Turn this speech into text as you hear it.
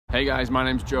Hey guys, my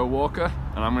name's Joe Walker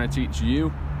and I'm going to teach you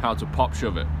how to pop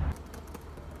shove it.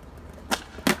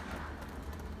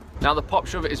 Now the pop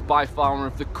shove it is by far one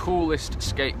of the coolest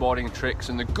skateboarding tricks,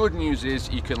 and the good news is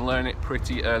you can learn it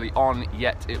pretty early on,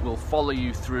 yet it will follow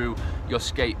you through your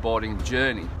skateboarding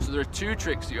journey. So there are two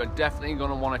tricks that you're definitely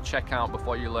going to want to check out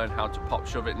before you learn how to pop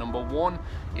shove it. Number one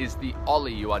is the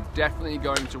ollie. You are definitely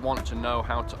going to want to know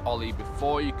how to ollie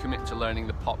before you commit to learning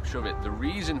the pop shove it. The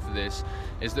reason for this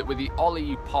is that with the ollie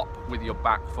you pop with your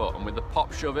back foot, and with the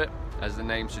pop shove it, as the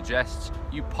name suggests,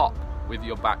 you pop with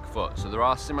your back foot. So there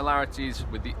are similarities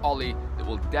with the ollie that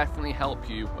will definitely help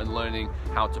you when learning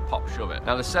how to pop shove it.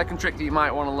 Now the second trick that you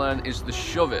might want to learn is the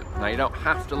shove it. Now you don't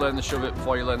have to learn the shove it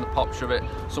before you learn the pop shove it.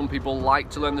 Some people like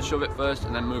to learn the shove it first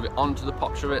and then move it on to the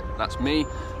pop shove it. That's me.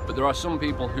 But there are some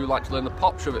people who like to learn the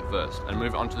pop shove it first and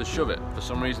move it onto the shove it. For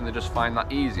some reason they just find that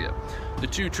easier. The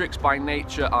two tricks by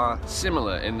nature are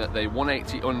similar in that they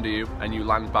 180 under you and you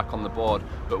land back on the board,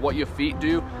 but what your feet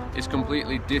do is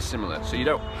completely dissimilar. So you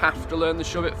don't have to learn the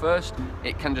shove it first.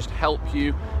 It can just help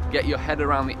you get your head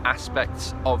around the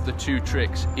aspects of the two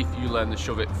tricks if you learn the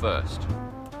shove it first.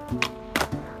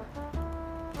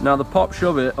 Now the pop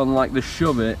shove it, unlike the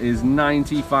shove it, is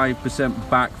 95%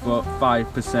 back foot,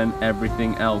 5%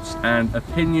 everything else, and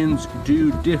opinions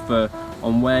do differ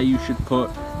on where you should put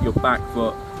your back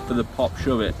foot for the pop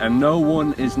shove it, and no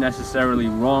one is necessarily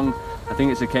wrong. I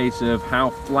think it's a case of how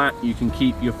flat you can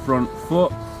keep your front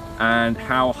foot and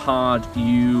how hard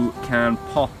you can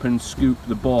pop and scoop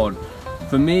the board.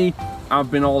 For me, I've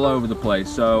been all over the place.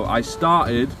 So I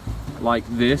started like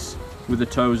this with the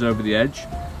toes over the edge,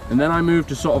 and then I moved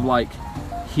to sort of like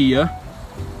here,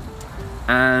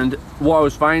 and what I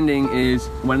was finding is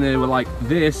when they were like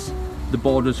this, the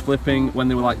board was flipping. When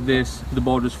they were like this, the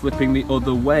board was flipping the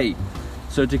other way.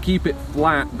 So to keep it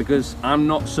flat, because I'm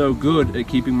not so good at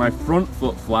keeping my front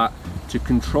foot flat to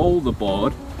control the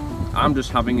board, I'm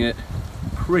just having it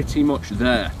pretty much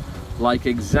there, like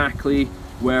exactly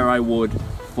where I would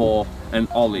for an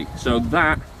ollie. So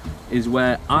that is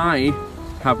where I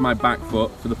have my back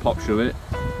foot for the pop shove it.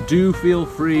 Do feel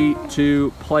free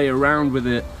to play around with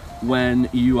it when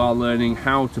you are learning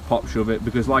how to pop shove it,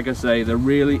 because like I say, there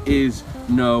really is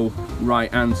no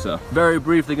right answer. Very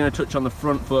briefly going to touch on the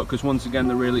front foot, because once again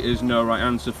there really is no right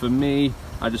answer. For me,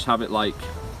 I just have it like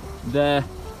there,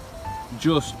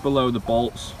 just below the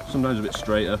bolts, sometimes a bit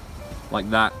straighter, like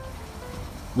that.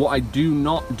 What I do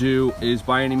not do is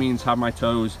by any means have my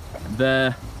toes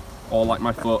there, or like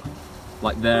my foot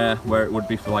like there, where it would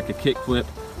be for like a kick flip,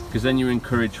 because then you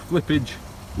encourage flippage,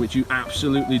 which you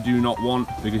absolutely do not want,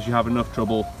 because you have enough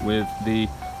trouble with the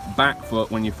back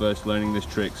foot when you're first learning this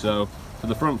trick. So for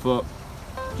the front foot,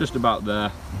 just about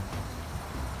there,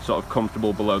 sort of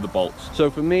comfortable below the bolts. So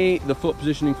for me, the foot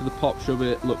positioning for the pop shove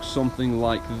it looks something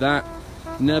like that.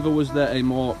 Never was there a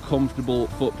more comfortable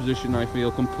foot position. I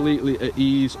feel completely at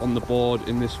ease on the board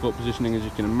in this foot positioning, as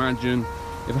you can imagine.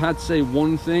 If I had to say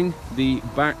one thing, the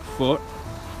back foot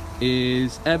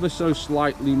is ever so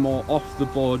slightly more off the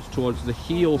board towards the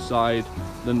heel side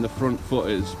than the front foot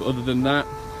is. But other than that,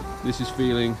 this is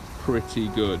feeling pretty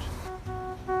good.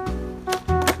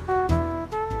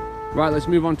 Right, let's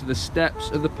move on to the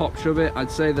steps of the pop shove it.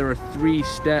 I'd say there are 3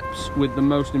 steps, with the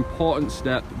most important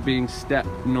step being step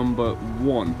number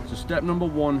 1. So step number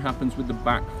 1 happens with the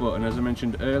back foot, and as I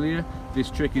mentioned earlier, this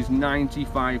trick is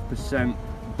 95%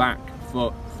 back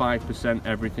foot, 5%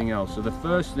 everything else. So the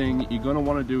first thing you're going to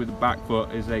want to do with the back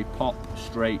foot is a pop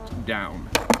straight down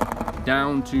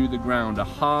to the ground, a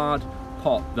hard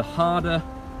pop. The harder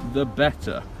the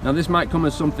better. Now this might come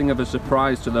as something of a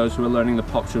surprise to those who are learning the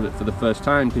pop shove it for the first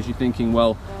time, because you're thinking,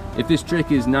 well, if this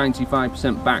trick is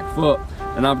 95% back foot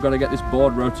and I've got to get this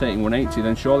board rotating 180,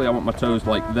 then surely I want my toes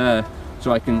like there,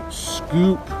 so I can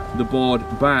scoop the board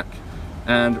back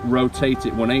and rotate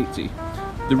it 180.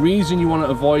 The reason you want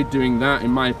to avoid doing that, in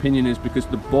my opinion, is because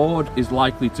the board is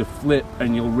likely to flip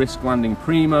and you'll risk landing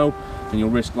primo and you'll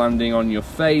risk landing on your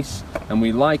face, and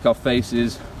we like our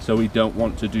faces, so we don't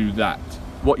want to do that.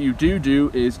 What you do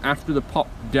is, after the pop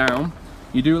down,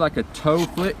 you do like a toe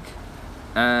flick,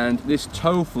 and this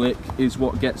toe flick is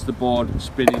what gets the board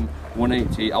spinning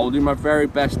 180. I'll do my very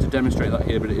best to demonstrate that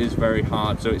here, but it is very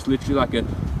hard. So it's literally like a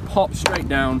pop straight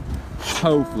down,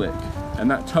 toe flick, and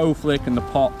that toe flick and the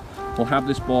pop will have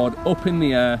this board up in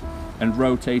the air and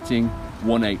rotating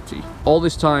 180. All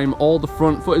this time, all the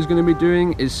front foot is going to be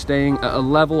doing is staying at a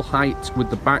level height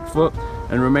with the back foot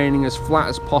and remaining as flat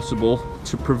as possible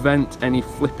to prevent any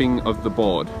flipping of the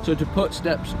board. So to put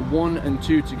steps 1 and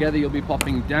 2 together, you'll be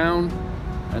popping down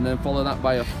and then follow that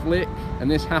by a flick, and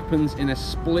this happens in a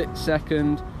split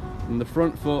second, and the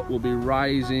front foot will be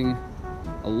rising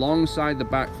alongside the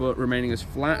back foot, remaining as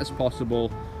flat as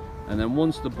possible. And then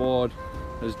once the board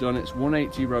has done its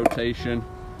 180 rotation,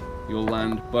 you'll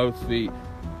land both feet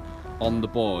on the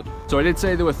board. So I did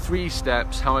say there were 3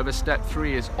 steps, however step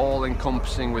 3 is all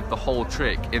encompassing with the whole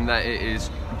trick in that it is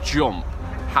jump.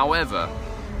 However,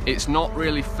 it's not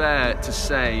really fair to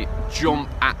say jump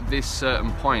at this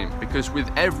certain point, because with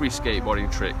every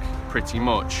skateboarding trick pretty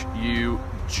much you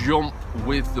jump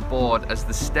with the board as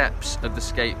the steps of the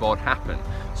skateboard happen.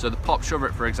 So the pop shove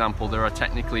it, for example, there are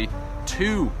technically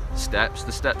 2 steps,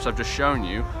 the steps I've just shown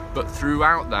you, but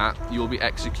throughout that you will be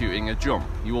executing a jump.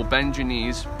 You will bend your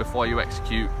knees before you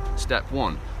execute step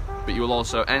 1, but you will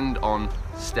also end on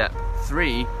step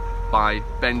 3 by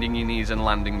bending your knees and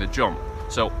landing the jump.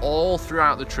 So all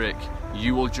throughout the trick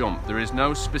you will jump. There is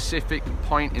no specific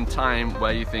point in time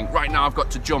where you think, right now I've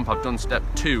got to jump, I've done step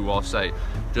 2 or say.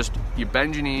 Just you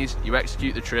bend your knees, you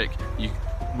execute the trick, you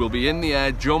will be in the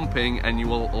air jumping, and you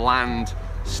will land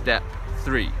step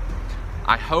 3.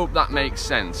 I hope that makes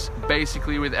sense.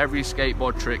 Basically with every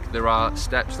skateboard trick there are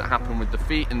steps that happen with the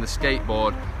feet and the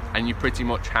skateboard, and you pretty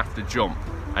much have to jump,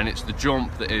 and it's the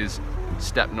jump that is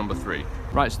step number 3.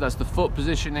 Right, so that's the foot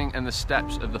positioning and the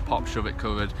steps of the pop shove it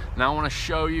covered. Now I want to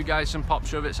show you guys some pop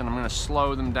shove its, and I'm going to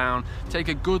slow them down, take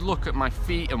a good look at my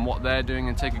feet and what they're doing,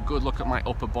 and take a good look at my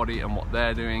upper body and what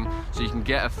they're doing, so you can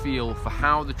get a feel for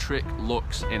how the trick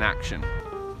looks in action.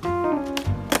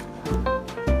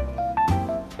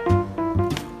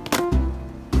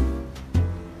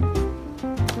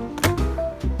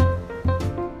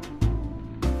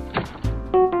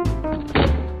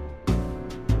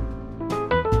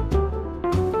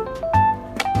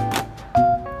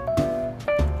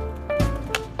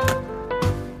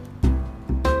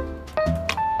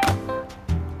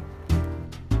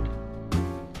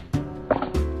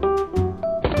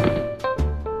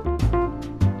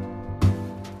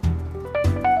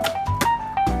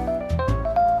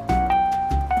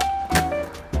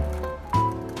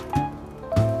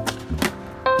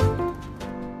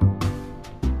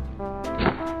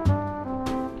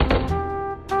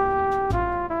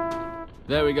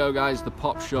 There we go guys, the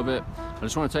pop shove it. I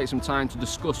just want to take some time to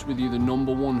discuss with you the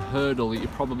 #1 hurdle that you're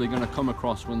probably going to come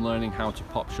across when learning how to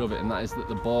pop shove it, and that is that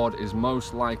the board is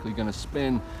most likely going to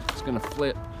spin, it's going to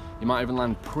flip, you might even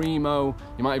land primo,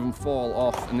 you might even fall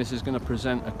off, and this is going to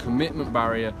present a commitment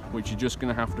barrier which you're just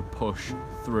going to have to push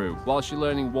through. Whilst you're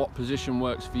learning what position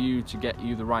works for you to get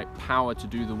you the right power to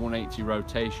do the 180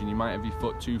 rotation, you might have your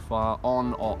foot too far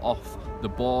on or off the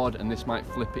board, and this might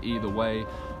flip it either way.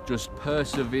 Just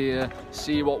persevere,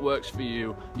 see what works for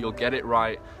you, you'll get it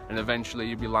right, and eventually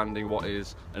you'll be landing what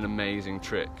is an amazing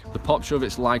trick. The pop shove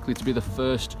it's likely to be the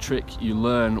first trick you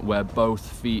learn where both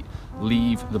feet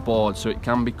leave the board, so it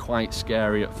can be quite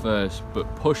scary at first,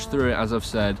 but push through it. As I've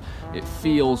said, it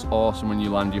feels awesome when you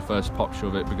land your first pop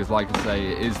shove it, because like I say,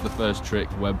 it is the first trick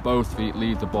where both feet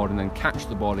leave the board and then catch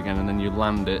the board again, and then you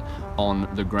land it on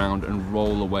the ground and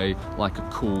roll away like a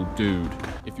cool dude.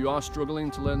 If you are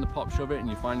struggling to learn the pop shove it and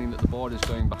you're finding that the board is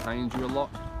going behind you a lot,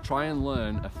 try and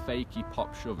learn a fakey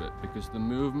pop shove it, because the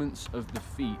movements of the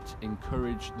feet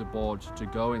encourage the board to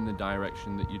go in the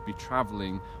direction that you'd be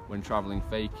traveling when traveling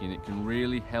fakey, and it can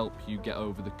really help you get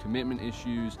over the commitment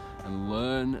issues and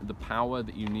learn the power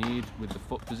that you need with the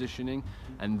foot positioning.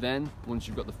 And then once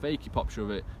you've got the fakey pop shove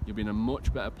it, you'll be in a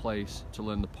much better place to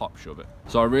learn the pop shove it.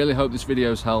 So I really hope this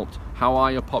video's helped. How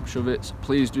are your pop shove its?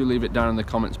 Please do leave it down in the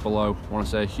comments below. I want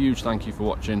to say a huge thank you for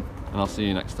watching, and I'll see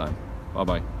you next time. Bye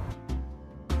bye.